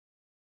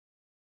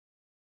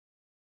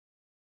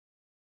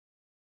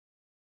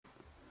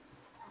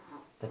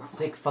That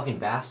sick fucking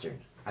bastard.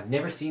 I've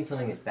never seen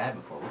something this bad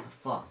before. What the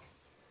fuck?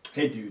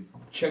 Hey, dude,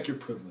 check your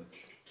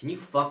privilege. Can you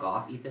fuck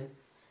off, Ethan?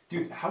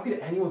 Dude, how could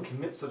anyone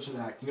commit such an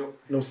act? You know...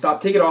 No,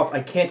 stop. Take it off.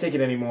 I can't take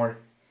it anymore.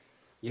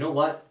 You know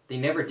what? They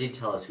never did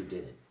tell us who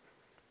did it.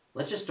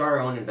 Let's just start our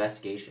own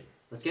investigation.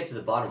 Let's get to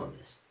the bottom of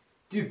this.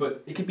 Dude,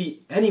 but it could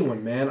be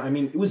anyone, man. I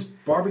mean, it was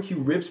barbecue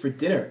ribs for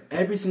dinner.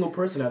 Every single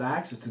person had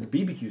access to the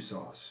BBQ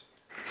sauce.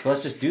 So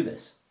let's just do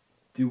this.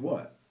 Do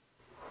what?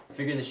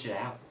 Figure this shit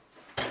out.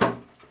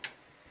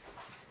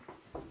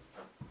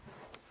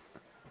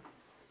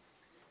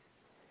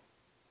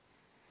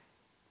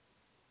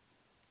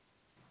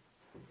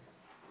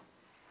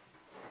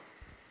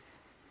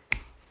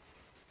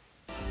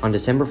 On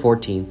December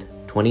 14th,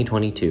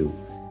 2022,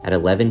 at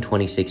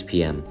 11:26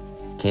 p.m.,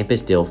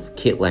 Campus DILF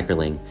Kit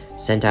Leckerling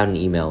sent out an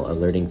email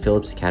alerting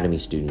Phillips Academy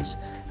students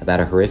about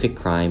a horrific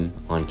crime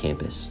on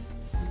campus.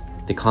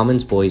 The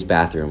Commons Boys'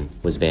 bathroom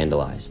was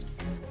vandalized.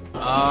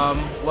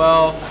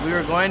 Well, we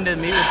were going to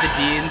meet with the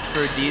deans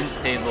for a dean's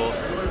table,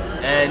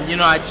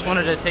 and I just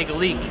wanted to take a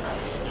leak.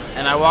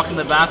 And I walked in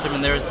the bathroom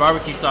and there was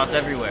barbecue sauce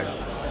everywhere.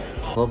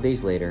 12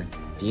 days later,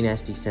 Dean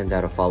Esty sends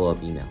out a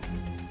follow-up email,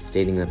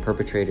 stating the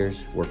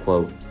perpetrators were,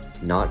 quote,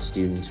 not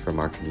students from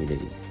our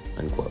community,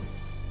 unquote.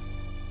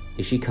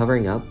 Is she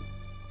covering up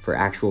for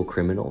actual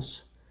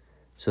criminals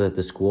so that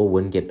the school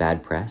wouldn't get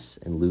bad press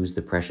and lose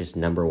the precious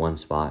 #1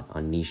 spot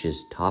on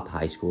Niche's top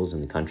high schools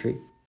in the country?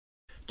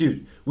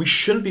 Dude, we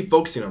shouldn't be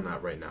focusing on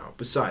that right now.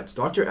 Besides,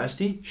 Dr.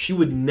 Esty, she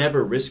would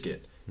never risk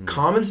it.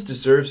 Commons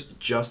deserves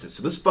justice,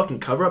 so this fucking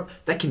cover-up,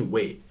 that can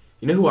wait.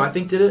 You know who I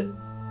think did it?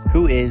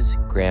 Who is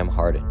Graham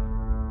Hardin?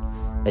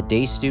 A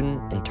day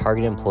student and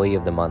Target Employee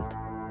of the Month.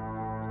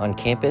 On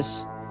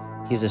campus,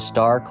 he's a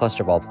star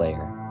clusterball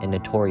player and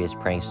notorious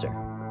prankster.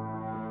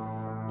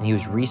 And he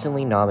was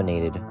recently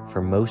nominated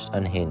for Most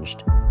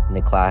Unhinged in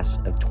the class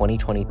of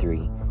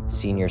 2023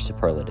 Senior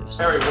Superlatives.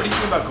 Harry, what do you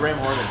think about Graham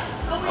Hardin?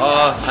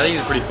 I think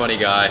he's a pretty funny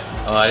guy.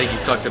 I think he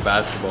sucks at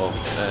basketball,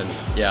 and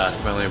yeah,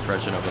 that's my only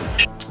impression of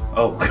him.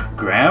 Oh,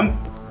 Graham?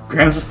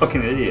 Graham's a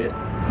fucking idiot.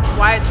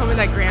 Wyatt told me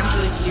that Graham's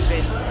really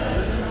stupid.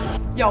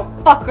 Yo,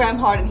 fuck Graham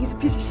Hardin, he's a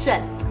piece of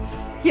shit.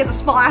 He has a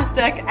small ass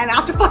dick, and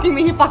after fucking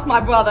me, he fucked my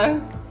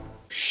brother.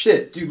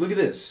 Shit, dude, look at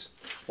this.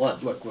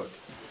 What? Look.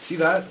 See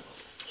that?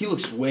 He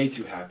looks way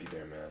too happy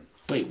there, man.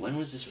 Wait, when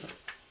was this from?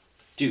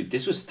 Dude,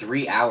 this was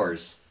 3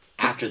 hours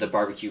after the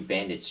barbecue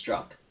bandit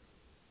struck.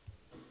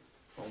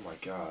 Oh my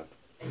god.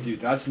 Dude,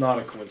 that's not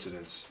a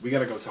coincidence. We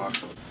gotta go talk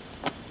to him.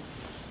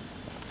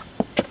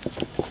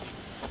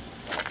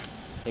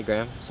 Hey,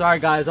 Graham. Sorry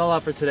guys, all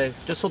out for today.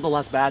 Just sold the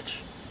last batch.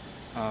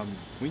 Can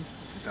we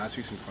just ask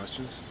you some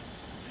questions?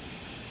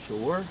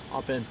 Sure,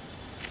 hop in.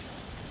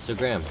 So,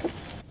 Graham,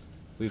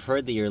 we've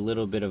heard that you're a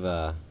little bit of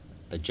a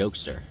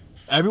jokester.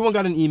 Everyone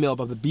got an email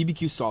about the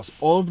BBQ sauce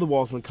all over the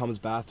walls in the Commons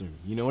bathroom.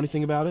 You know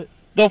anything about it?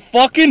 The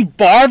fucking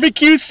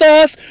barbecue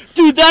sauce?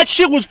 Dude, that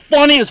shit was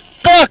funny as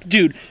fuck,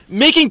 dude.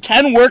 Making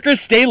 10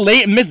 workers stay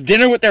late and miss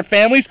dinner with their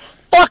families?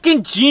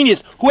 Fucking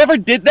genius. Whoever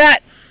did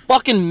that,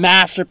 fucking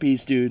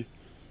masterpiece, dude.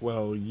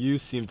 Well, you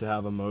seem to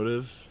have a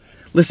motive.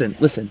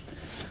 Listen.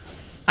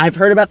 I've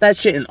heard about that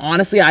shit, and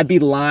honestly, I'd be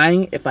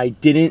lying if I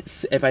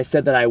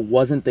said that I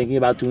wasn't thinking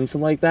about doing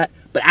something like that.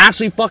 But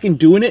actually fucking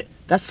doing it,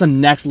 that's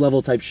some next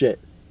level type shit.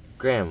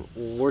 Graham,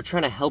 we're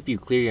trying to help you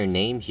clear your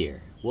name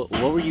here. What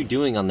were you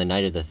doing on the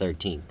night of the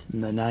 13th?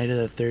 The night of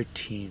the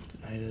 13th.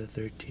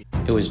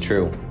 It was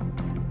true.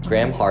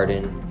 Graham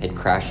Hardin had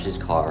crashed his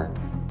car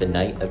the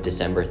night of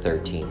December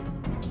 13th.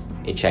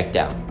 It checked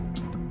out.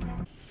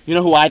 You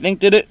know who I think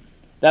did it?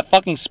 That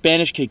fucking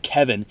Spanish kid,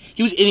 Kevin.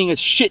 He was eating a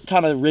shit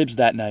ton of ribs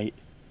that night.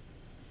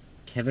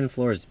 Kevin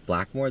Flores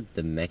Blackmore,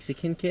 the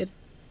Mexican kid?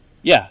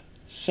 Yeah,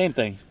 same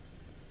thing.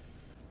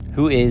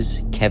 Who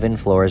is Kevin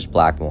Flores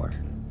Blackmore?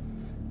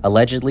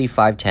 Allegedly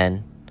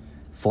 5'10",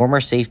 former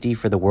safety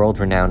for the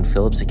world-renowned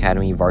Phillips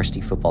Academy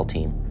varsity football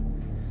team.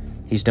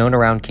 He's known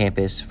around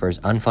campus for his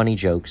unfunny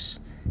jokes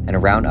and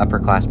around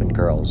upperclassmen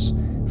girls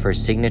for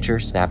his signature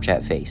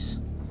Snapchat face.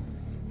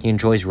 He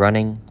enjoys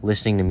running,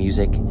 listening to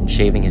music, and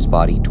shaving his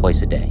body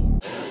twice a day.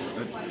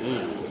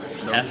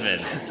 Kevin.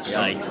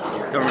 Yikes.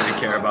 Don't really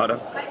care about him.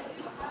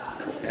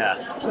 Yeah,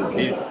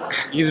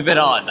 he's a bit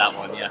odd, that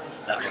one, yeah,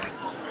 definitely.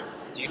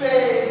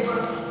 Kevin! Yo,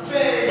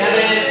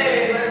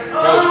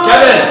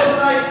 Kevin!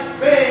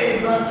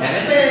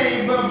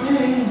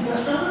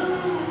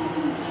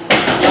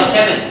 Yo,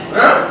 Kevin!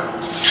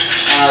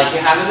 You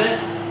have a minute?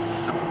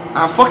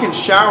 I'm fucking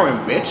showering,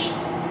 bitch.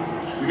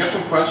 We got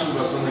some questions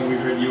about something we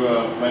heard you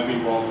might be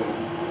involved in.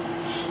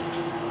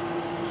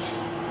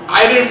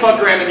 I didn't fuck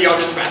Graham in the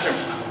Aldridge bathroom.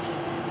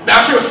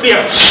 That shit was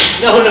Theo.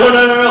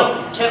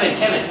 No.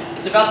 Kevin.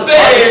 It's about the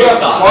barbecue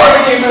sauce.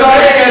 Barbecue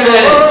sauce.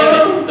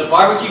 Kevin, the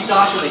barbecue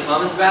sauce in the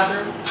Commons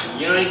bathroom?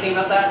 You know anything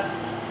about that?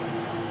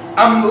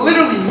 I'm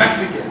literally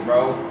Mexican,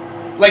 bro.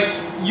 Like,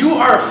 you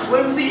are a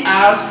flimsy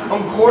ass,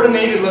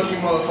 uncoordinated looking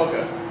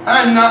motherfucker. And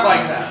I'm not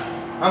like that.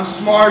 I'm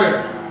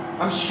smarter.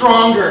 I'm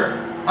stronger.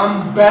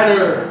 I'm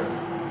better.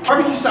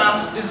 Barbecue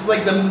sauce is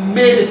like the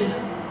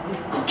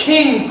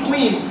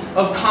queen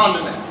of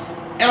condiments.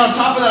 And on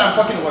top of that, I'm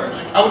fucking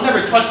allergic. I would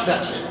never touch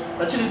that shit.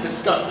 That shit is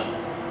disgusting.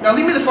 Now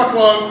leave me the fuck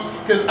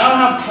alone, because I don't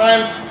have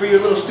time for your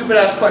little stupid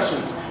ass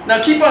questions.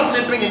 Now keep on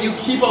sipping and you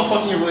keep on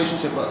fucking your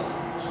relationship up.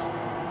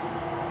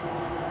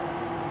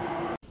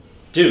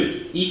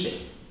 Dude,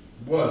 Ethan.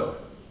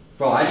 What?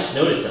 Bro, I just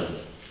noticed something.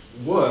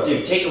 What?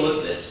 Dude, take a look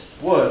at this.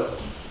 What?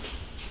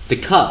 The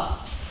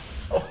cup.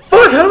 Oh,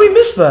 fuck, how do we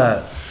miss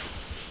that?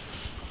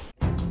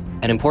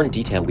 An important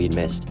detail we had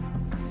missed.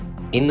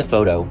 In the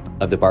photo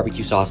of the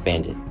barbecue sauce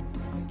bandit,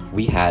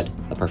 we had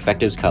a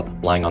Perfecto's cup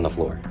lying on the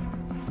floor.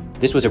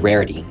 This was a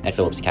rarity at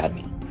Phillips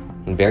Academy,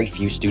 and very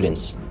few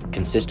students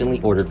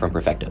consistently ordered from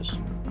Perfecto's.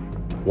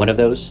 One of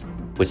those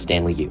was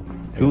Stanley Yu.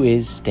 Who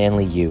is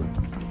Stanley Yu?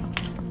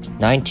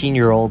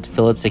 19-year-old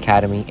Phillips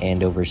Academy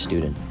Andover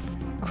student,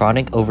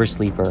 chronic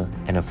oversleeper,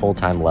 and a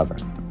full-time lover.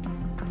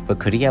 But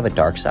could he have a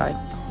dark side?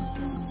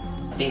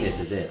 I think this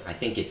is it. I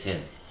think it's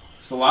him.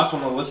 It's the last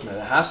one on the list, man.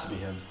 It has to be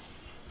him.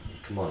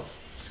 Come on.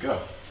 Let's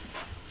go.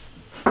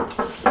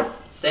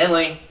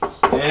 Stanley!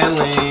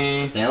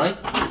 Stanley! Stanley?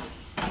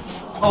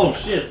 Oh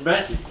shit, it's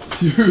messy.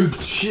 Dude,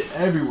 shit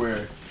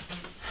everywhere.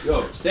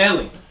 Yo,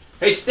 Stanley.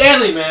 Hey,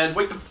 Stanley, man.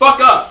 Wake the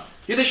fuck up.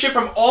 You get this shit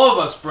from all of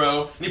us,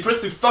 bro. And you put us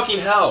through fucking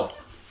hell.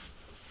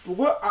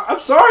 What? I'm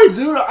sorry,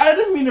 dude. I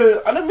didn't mean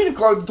to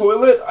clog the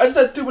toilet. I just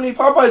had too many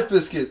Popeyes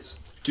biscuits.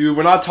 Dude,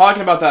 we're not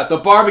talking about that. The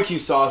barbecue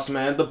sauce,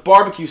 man. The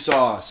barbecue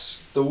sauce.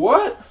 The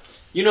what?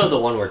 You know the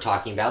one we're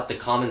talking about, the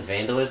Commons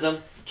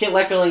vandalism. Kit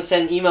Leckerling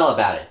sent an email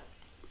about it.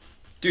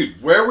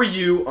 Dude, where were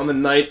you on the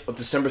night of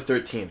December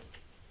 13th?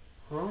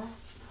 Huh?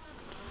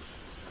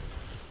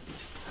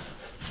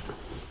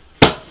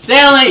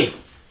 Stanley!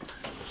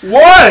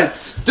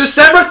 What?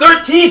 December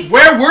 13th!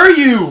 Where were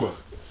you?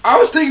 I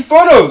was taking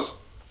photos.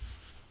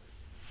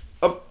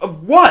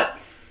 Of what?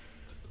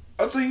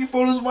 I was taking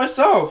photos of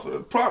myself.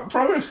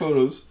 Progress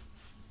photos.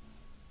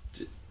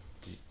 Do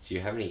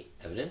you have any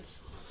evidence?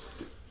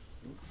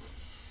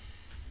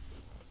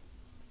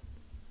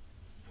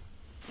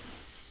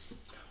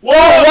 Whoa,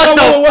 what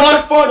the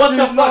fuck? What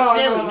the fuck,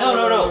 Stanley?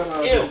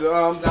 No. Ew.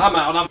 I'm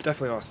out. I'm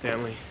definitely not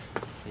Stanley.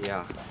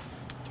 Yeah.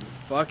 Dude,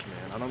 fuck,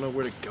 man. I don't know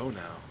where to go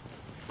now.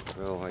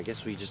 Bro, I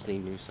guess we just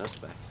need new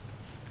suspects.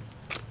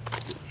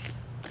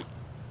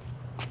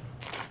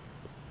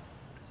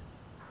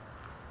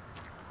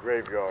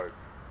 Graveyard,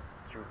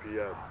 2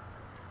 p.m.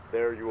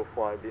 There you will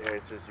find the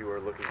answers you are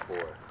looking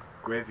for.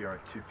 Graveyard,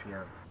 2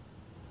 p.m.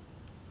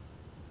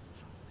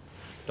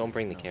 Don't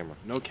bring the camera.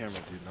 No camera,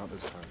 dude. Not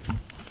this time.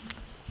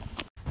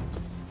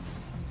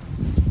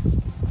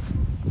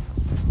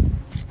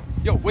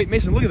 Yo, wait,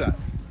 Mason, look at that.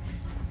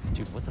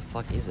 Dude, what the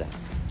fuck is that?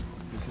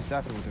 This is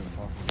definitely what they were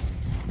talking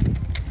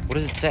about. What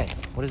does it say?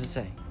 What does it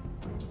say?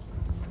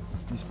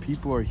 These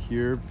people are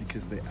here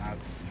because they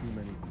asked too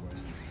many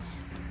questions.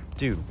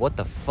 Dude, what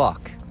the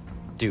fuck?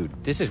 Dude,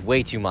 this is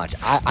way too much.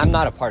 I'm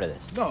not a part of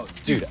this. No,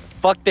 dude,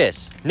 fuck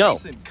this. No.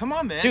 Mason, come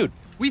on, man. Dude,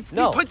 we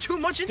put too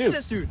much into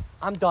this, dude.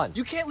 I'm done.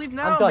 You can't leave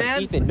now, I'm done,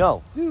 man. Ethan,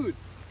 no. Dude.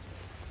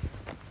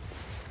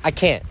 I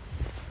can't.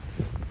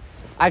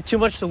 I have too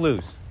much to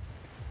lose.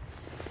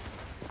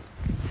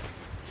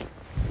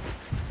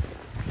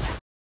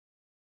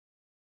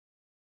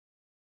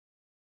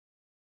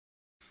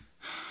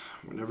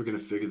 We're never gonna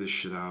figure this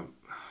shit out.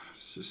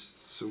 It's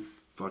just so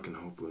fucking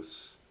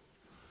hopeless.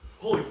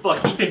 Holy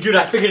fuck, Ethan, dude,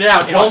 I figured it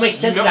out. It all makes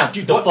sense now.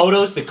 Dude, the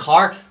photos, the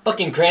car,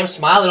 fucking Graham's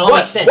smile, it all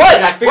makes sense. What?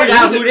 Dude, I figured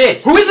out who it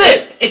is. Who is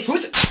it? Who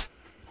is it?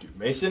 Dude,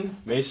 Mason?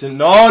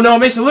 No,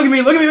 Mason, look at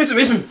me,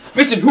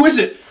 Mason, who is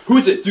it? Who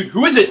is it, dude,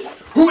 who is it?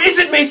 Who is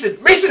it, Mason?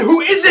 Mason,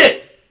 who is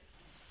it?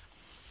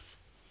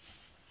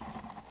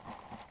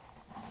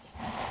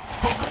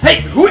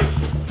 Hey, who?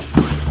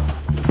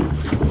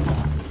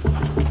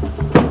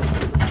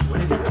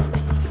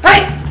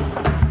 Hey!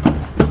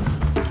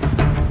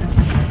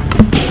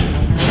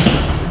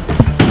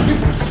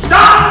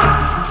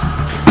 Stop!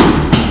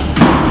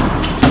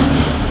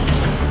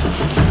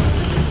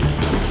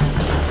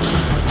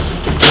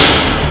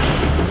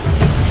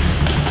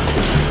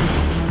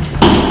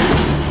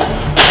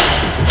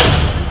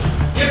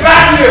 Get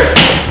back here!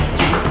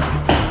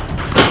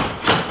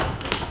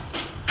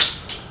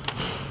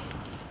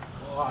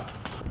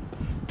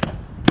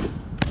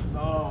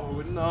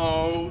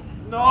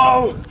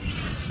 No!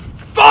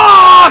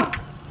 Fuck!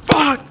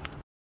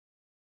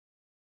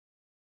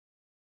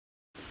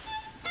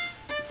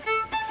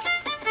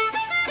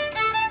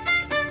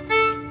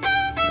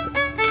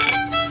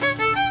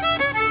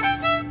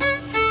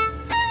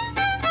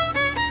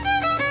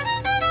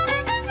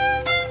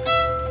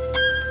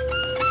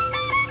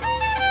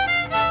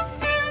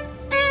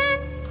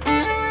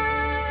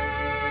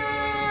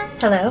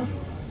 Hello?